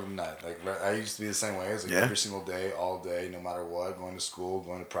morning, do you smoke in the night? Like I used to be the same way. It's every single day, all day, no matter what. Going to school,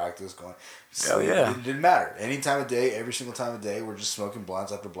 going to practice, Hell yeah. It didn't matter. Any time of day, every single time of day, we're just smoking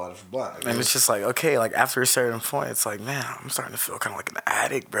blunts after blunt after blunt. And it's just okay, after a certain point, it's man, I'm starting to feel kind of like an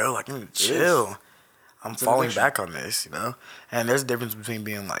addict, bro. I need to chill. I'm falling back on this, And there's a difference between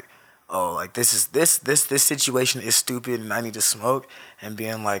being oh, like this situation is stupid and I need to smoke, and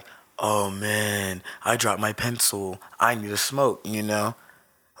being like, oh man, I dropped my pencil, I need to smoke, you know?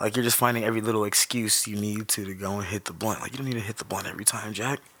 Like, you're just finding every little excuse you need to go and hit the blunt. Like, you don't need to hit the blunt every time,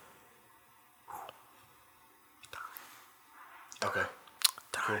 Jack. Okay.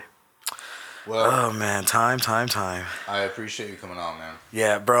 Time. Cool. Well, Oh man, time. I appreciate you coming on, man.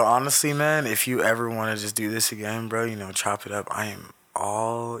 Yeah, bro, honestly, man, if you ever want to just do this again, bro, you know, chop it up, I am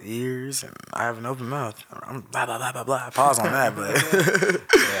all ears and I have an open mouth. I'm blah, blah, blah, blah, blah. Pause on that, but.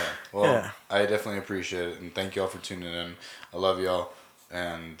 Yeah. Well, Yeah. I definitely appreciate it, and thank y'all for tuning in. I love y'all,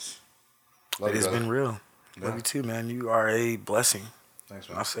 and love It you, has brother. been real. Yeah. Love you too, man. You are a blessing. Thanks,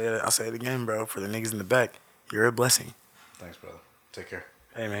 man. I'll say it again, bro. For the niggas in the back, you're a blessing. Thanks, brother. Take care.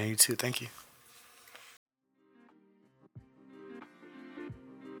 Hey, man, you too. Thank you.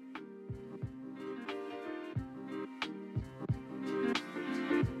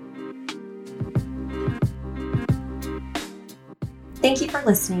 Thank you for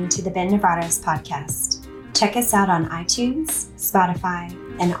listening to the Ben Nevados podcast. Check us out on iTunes, Spotify,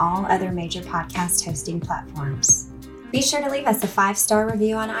 and all other major podcast hosting platforms. Be sure to leave us a 5-star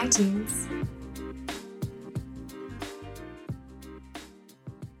review on iTunes.